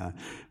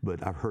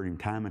 but I've heard him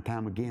time and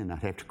time again. I'd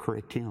have to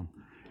correct him.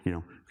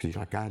 Because he's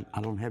like, I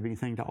don't have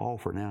anything to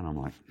offer now. And I'm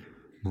like,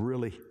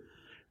 really?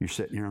 You're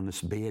sitting here on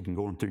this bed and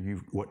going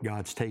through what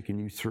God's taken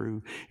you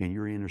through, and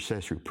your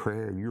intercessory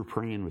prayer, and you're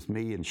praying with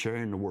me and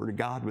sharing the Word of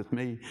God with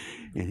me.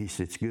 And he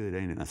said, it's good,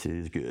 ain't it? I said,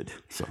 it's good.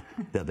 So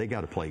yeah, they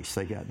got a place.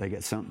 They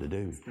got something to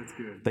do. That's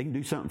good. They can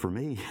do something for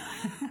me.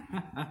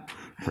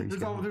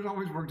 There's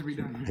always work to be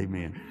done.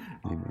 Amen.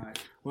 All right.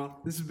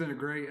 Well, this has been a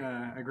great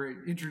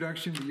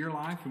introduction to your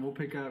life, and we'll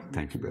pick up.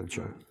 Thank you, Brother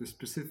Joe. The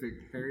specific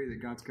area that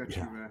God's got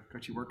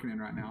you working in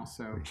right now.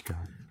 So,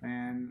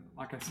 and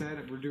like I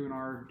said, we're doing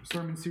our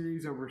sermon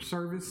series over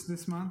service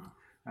this month.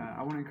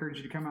 I want to encourage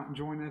you to come out and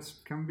join us.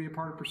 Come and be a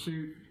part of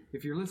Pursuit.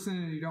 If you're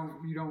listening and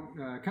you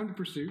don't come to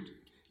Pursuit,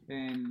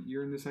 and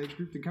you're in this age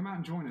group, then come out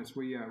and join us.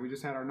 We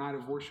just had our night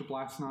of worship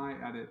last night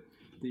out at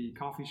the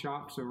coffee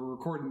shop, so we're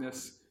recording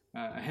this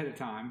ahead of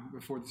time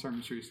before the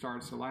sermon series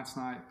starts. So last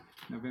night,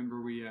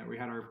 November, we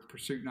had our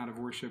Pursuit night of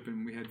worship,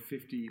 and we had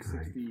 50,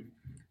 60,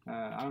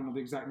 I don't know the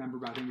exact number,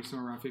 but I think it was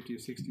somewhere around 50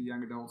 to 60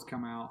 young adults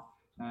come out.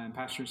 And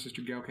Pastor and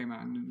Sister Gail came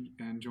out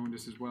and joined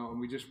us as well. And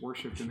we just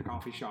worshiped in the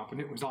coffee shop,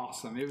 and it was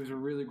awesome. It was a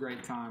really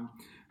great time.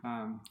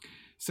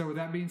 So with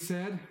that being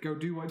said, go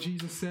do what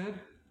Jesus said,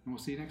 and we'll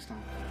see you next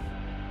time.